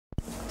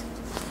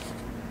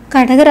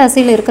கடக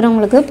ராசியில்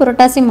இருக்கிறவங்களுக்கு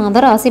புரட்டாசி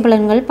மாத ராசி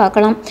பலன்கள்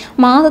பார்க்கலாம்.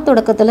 மாத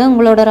தொடக்கத்தில்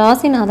உங்களோட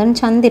ராசிநாதன்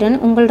சந்திரன்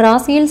உங்கள்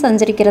ராசியில்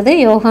சஞ்சரிக்கிறது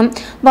யோகம்.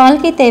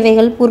 வாழ்க்கை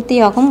தேவைகள்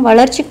பூர்த்தியாகும்,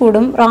 வளர்ச்சி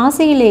கூடும்.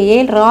 ராசியிலேயே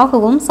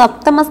ராகுவும்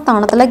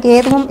சப்தமஸ்தானத்தில்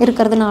கேதுவும்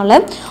இருக்கிறதுனால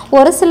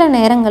ஒரு சில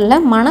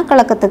நேரங்களில்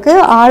மனக்கலக்கத்துக்கு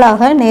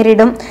ஆளாக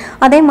நேரிடும்.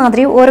 அதே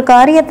மாதிரி ஒரு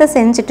காரியத்தை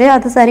செஞ்சுட்டு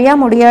அது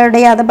சரியாக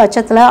முடியடையாத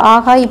பட்சத்தில்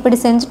ஆகா இப்படி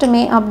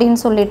செஞ்சுட்டுமே அப்படின்னு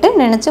சொல்லிட்டு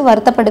நினச்சி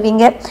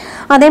வருத்தப்படுவீங்க.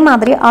 அதே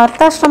மாதிரி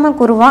அர்த்தாஷ்டம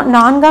குருவா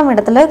 4ஆம்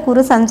இடத்துல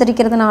குரு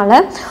சஞ்சரிக்கிறதுனால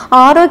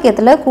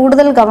ஆரோக்கியத்தில்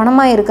கூடுதல்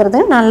கவனமாக இருக்கிறது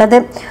நல்லது.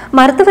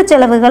 மருத்துவ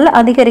செலவுகள்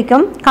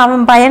அதிகரிக்கும்.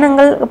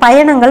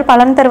 பயணங்கள்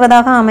பலன்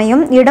தருவதாக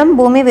அமையும். இடம்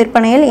பூமி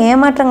விற்பனையில்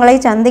ஏமாற்றங்களை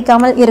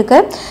சந்திக்காமல்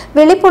இருக்க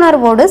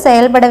விழிப்புணர்வோடு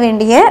செயல்பட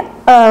வேண்டிய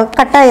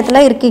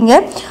கட்டாயத்தில் இருக்கீங்க.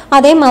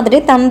 அதே மாதிரி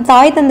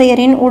தாய்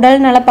தந்தையரின் உடல்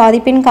நல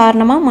பாதிப்பின்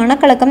காரணமாக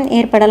மனக்கலக்கம்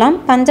ஏற்படலாம்.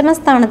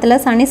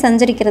 பஞ்சமஸ்தானத்தில் சனி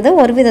சஞ்சரிக்கிறது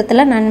ஒரு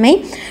விதத்தில் நன்மை.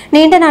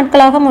 நீண்ட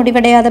நாட்களாக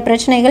முடிவடையாத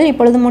பிரச்சனைகள்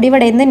இப்பொழுது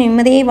முடிவடைந்து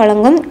நிம்மதியை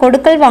வழங்கும்.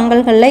 கொடுக்கல்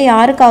வாங்கல்களில்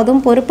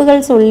யாருக்காவதும்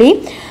பொறுப்புகள் சொல்லி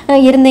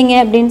இருந்தீங்க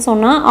அப்படின்னு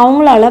சொன்னால்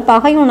அவங்களால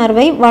பகை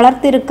உணர்வை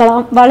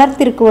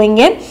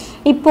வளர்த்திருக்குவீங்க.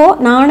 இப்போ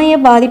நாணய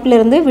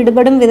பாதிப்பிலிருந்து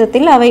விடுபடும்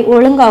விதத்தில் அவை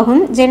ஒழுங்காகும்.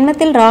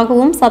 ஜென்மத்தில்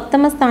ராகுவும்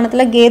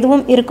சப்தமஸ்தானத்தில்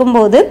கேதுவும்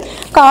இருக்கும்போது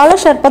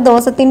காலசர்ப்ப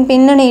தோஷத்தின்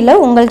பின்னணியில்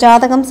உங்கள்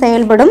ஜாதகம்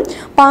செயல்படும்.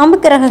 பாம்பு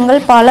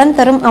கிரகங்கள் பலன்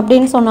தரும்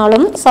அப்படின்னு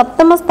சொன்னாலும்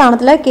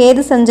சப்தமஸ்தானத்தில்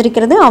கேது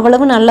சஞ்சரிக்கிறது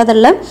அவ்வளவு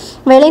நல்லதல்ல.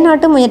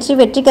 வெளிநாட்டு முயற்சி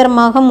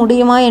வெற்றிகரமாக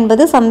முடியுமா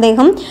என்பது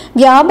சந்தேகம்.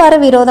 வியாபார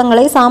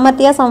விரோதங்களை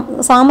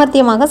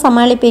சாமர்த்தியமாக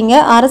சமாளிப்பீங்க.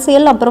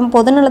 அரசியல் அப்புறம்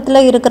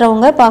பொதுநலத்தில்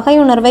இருக்கிறவங்க பகை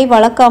உணர்வை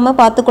வளர்க்காம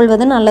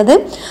பார்த்துக்கொள்வது நல்லது.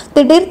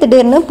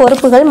 திடீர்னு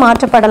பொறுப்புகள்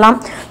மாற்றப்படலாம்.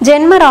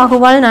 ஜென்ம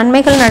ராகுவால்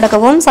நன்மைகள்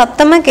நடக்கவும்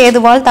சப்தம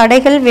கேதுவால்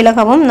தடைகள்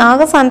விலகவும்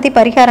நாகசாந்தி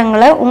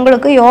பரிகாரங்களை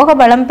உங்களுக்கு யோக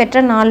பலம்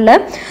பெற்ற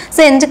நாளில்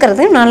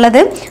செஞ்சுக்கிறது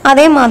நல்லது.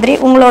 அதே மாதிரி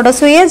உங்களோட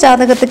சுய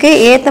ஜாதகத்துக்கு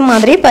ஏற்ற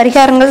மாதிரி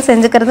பரிகாரங்கள்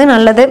செஞ்சுக்கிறது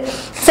நல்லது.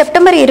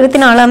 செப்டம்பர்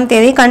 24ஆம்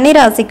தேதி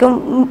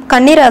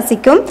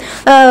கன்னிராசிக்கும்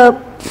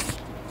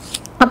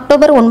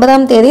அக்டோபர்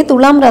 9ஆம் தேதி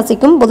துலாம்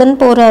ராசிக்கும் புதன்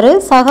போறாரு.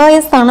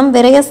 சகாயஸ்தானம்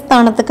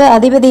விரயஸ்தானத்துக்கு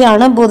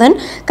அதிபதியான புதன்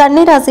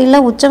கன்னிராசியில்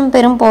உச்சம்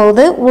பெறும்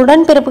போது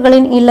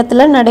உடன்பிறப்புகளின்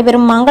இல்லத்தில்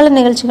நடைபெறும் மங்கள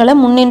நிகழ்ச்சிகளை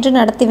முன்னின்று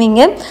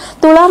நடத்துவீங்க.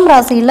 துலாம்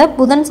ராசியில்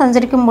புதன்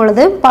சஞ்சரிக்கும்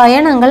பொழுது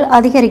பயணங்கள்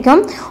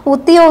அதிகரிக்கும்.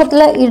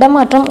 உத்தியோகத்தில்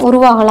இடமாற்றம்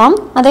உருவாகலாம்.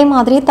 அதே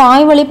மாதிரி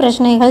தாய் வழி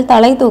பிரச்சனைகள்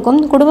தலை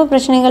தூக்கும். குடும்ப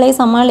பிரச்சனைகளை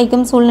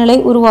சமாளிக்கும் சூழ்நிலை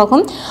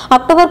உருவாகும்.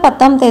 அக்டோபர்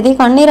 10ஆம் தேதி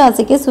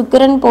கன்னிராசிக்கு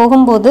சுக்கிரன்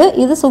போகும்போது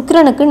இது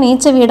சுக்கிரனுக்கு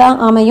நீச்ச வீடா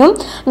அமையும்.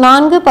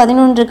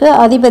 4-11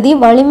 அதிபதி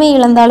வலிமை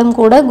இழந்தாலும்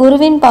கூட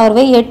குருவின்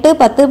பார்வை 8,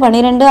 10,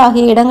 12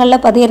 ஆகிய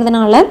இடங்களில்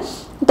பதியறதுனால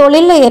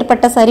தொழிலில்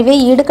ஏற்பட்ட சரிவை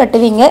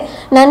ஈடுகட்டுவீங்க.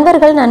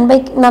 நண்பர்கள்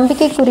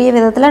நம்பிக்கைக்குரிய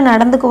விதத்தில்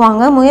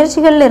நடந்துக்குவாங்க.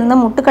 முயற்சிகளில் இருந்த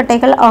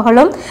முட்டுக்கட்டைகள்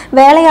அகலும்.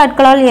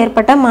 வேலையாட்களால்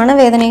ஏற்பட்ட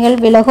மனவேதனைகள்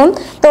விலகும்.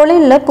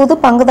 தொழிலில் புது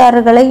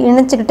பங்குதாரர்களை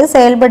இணைச்சிக்கிட்டு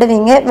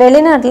செயல்படுவீங்க.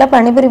 வெளிநாட்டில்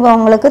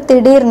பணிபுரிபவங்களுக்கு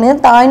திடீர்னு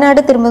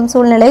தாய்நாடு திரும்பும்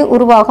சூழ்நிலை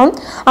உருவாகும்.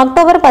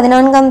 அக்டோபர்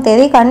 14ஆம்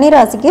தேதி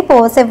கன்னிராசிக்கு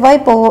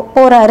செவ்வாய்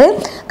போறாரு.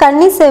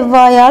 கன்னி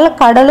செவ்வாயால்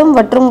கடலும்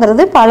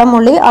வற்றுங்கிறது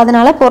பழமொழி.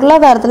 அதனால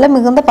பொருளாதாரத்தில்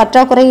மிகுந்த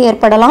பற்றாக்குறை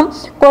ஏற்படலாம்.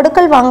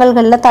 கொடுக்கல்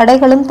வாங்கல்களில்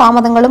தடைகளும்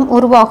தாமதங்களும்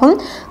உருவாகும்.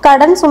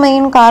 கடன்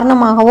சுமையின்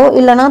காரணமாகவோ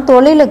இல்லைனா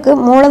தொழிலுக்கு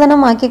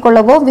மூலதனமாக்கி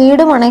கொள்ளவோ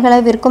வீடு மனைகளை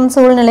விற்கும்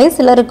சூழ்நிலை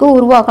சிலருக்கு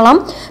உருவாகலாம்.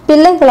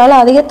 பிள்ளைகளால்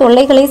அதிக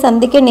தொல்லைகளை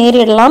சந்திக்க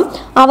நேரிடலாம்.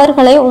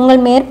 அவர்களை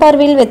உங்கள்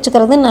மேற்பார்வையில்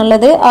வச்சுக்கிறது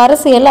நல்லது.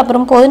 அரசியல்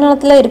அப்புறம்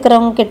பொதுநலத்தில்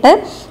இருக்கிறவங்க கிட்ட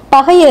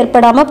பகை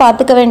ஏற்படாமல்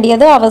பார்த்துக்க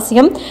வேண்டியது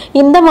அவசியம்.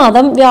 இந்த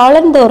மாதம்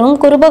வியாழந்தோறும்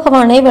குரு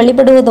பகவானை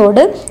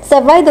வழிபடுவதோடு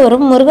செவ்வாய்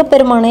தோறும்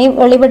முருகப்பெருமானை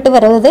வழிபட்டு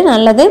வருவது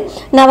நல்லது.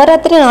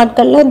 நவராத்திரி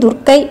நாட்களில்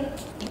துர்க்கை,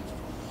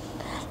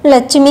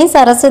 லட்சுமி,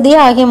 சரஸ்வதி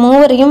ஆகிய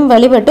மூவரையும்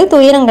வழிபட்டு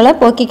துயரங்களை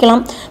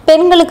போக்கிக்கலாம்.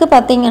 பெண்களுக்கு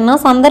பார்த்தீங்கன்னா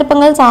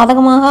சந்தர்ப்பங்கள்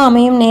சாதகமாக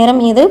அமையும் நேரம்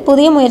இது.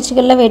 புதிய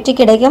முயற்சிகளில் வெற்றி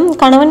கிடைக்கும்.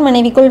 கணவன்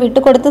மனைவிக்குள் விட்டு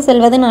கொடுத்து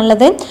செல்வது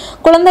நல்லது.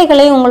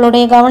 குழந்தைகளை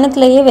உங்களுடைய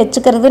கவனத்திலேயே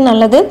வச்சுக்கிறது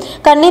நல்லது.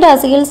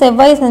 கன்னிராசியில்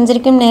செவ்வாய்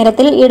சஞ்சரிக்கும்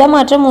நேரத்தில்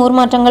இடமாற்றம்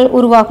ஊர்மாற்றங்கள்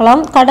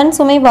உருவாகலாம். கடன்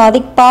சுமை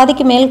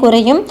பாதிக்கு மேல்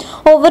குறையும்.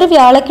 ஒவ்வொரு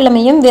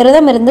வியாழக்கிழமையும்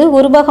விரதம் இருந்து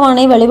குரு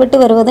பகவானை வழிபட்டு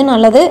வருவது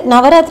நல்லது.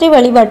 நவராத்திரி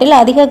வழிபாட்டில்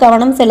அதிக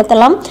கவனம்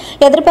செலுத்தலாம்.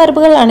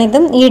 எதிர்பார்ப்புகள்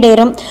அனைத்தும்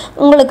ஈடேறும்.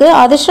 உங்களுக்கு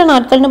அதிர்ஷ்ட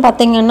நாட்கள்னு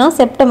பார்த்தீங்கன்னா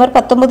செப்டம்பர்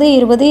 19,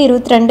 20,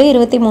 22,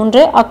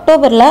 23,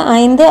 அக்டோபரில்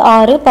 5,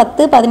 6,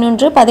 10,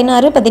 11,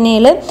 16,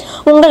 17.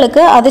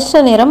 உங்களுக்கு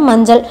அதிர்ஷ்ட நிறம்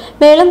மஞ்சள்.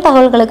 மேலும்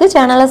தகவல்களுக்கு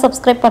சேனலை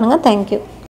சப்ஸ்கிரைப் பண்ணுங்கள். தேங்க்யூ.